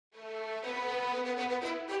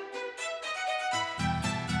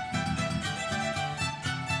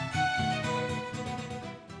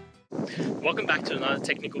Welcome back to another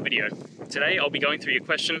technical video. Today I'll be going through your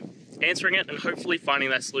question, answering it, and hopefully finding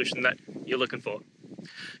that solution that you're looking for.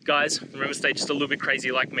 Guys, remember to stay just a little bit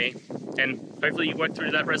crazy like me, and hopefully you work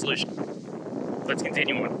through that resolution. Let's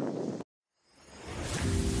continue on.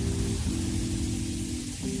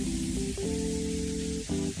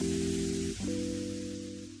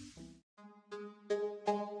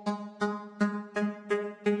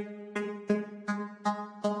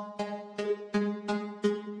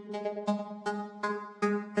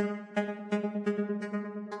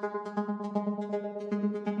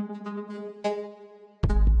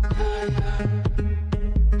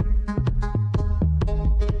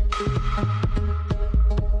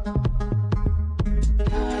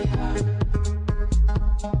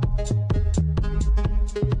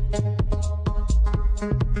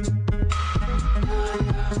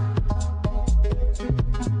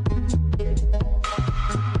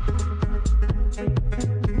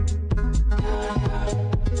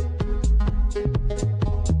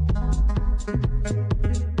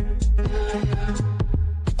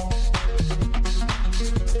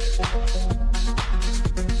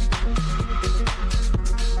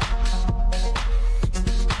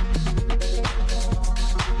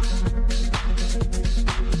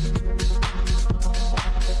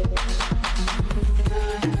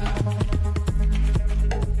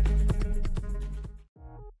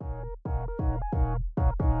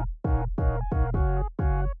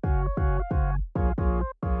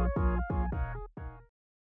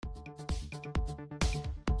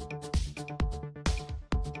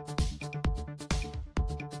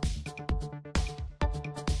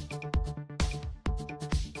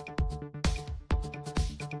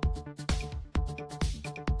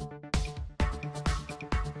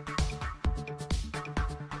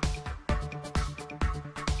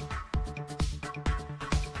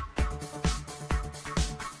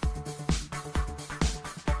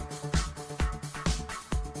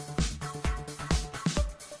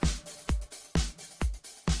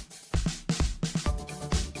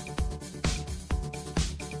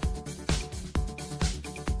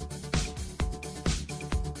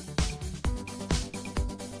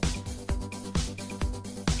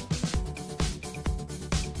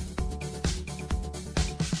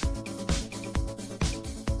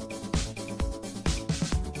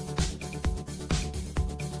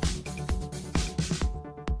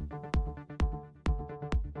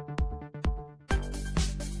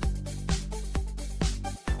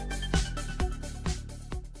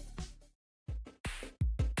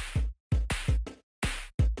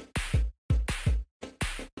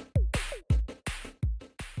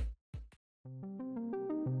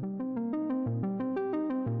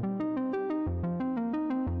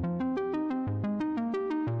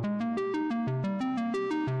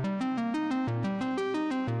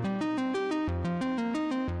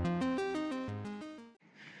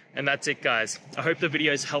 And that's it, guys. I hope the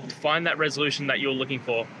videos helped find that resolution that you're looking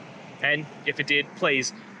for. And if it did,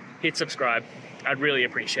 please hit subscribe. I'd really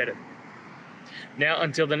appreciate it. Now,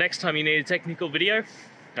 until the next time you need a technical video,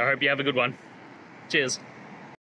 I hope you have a good one. Cheers.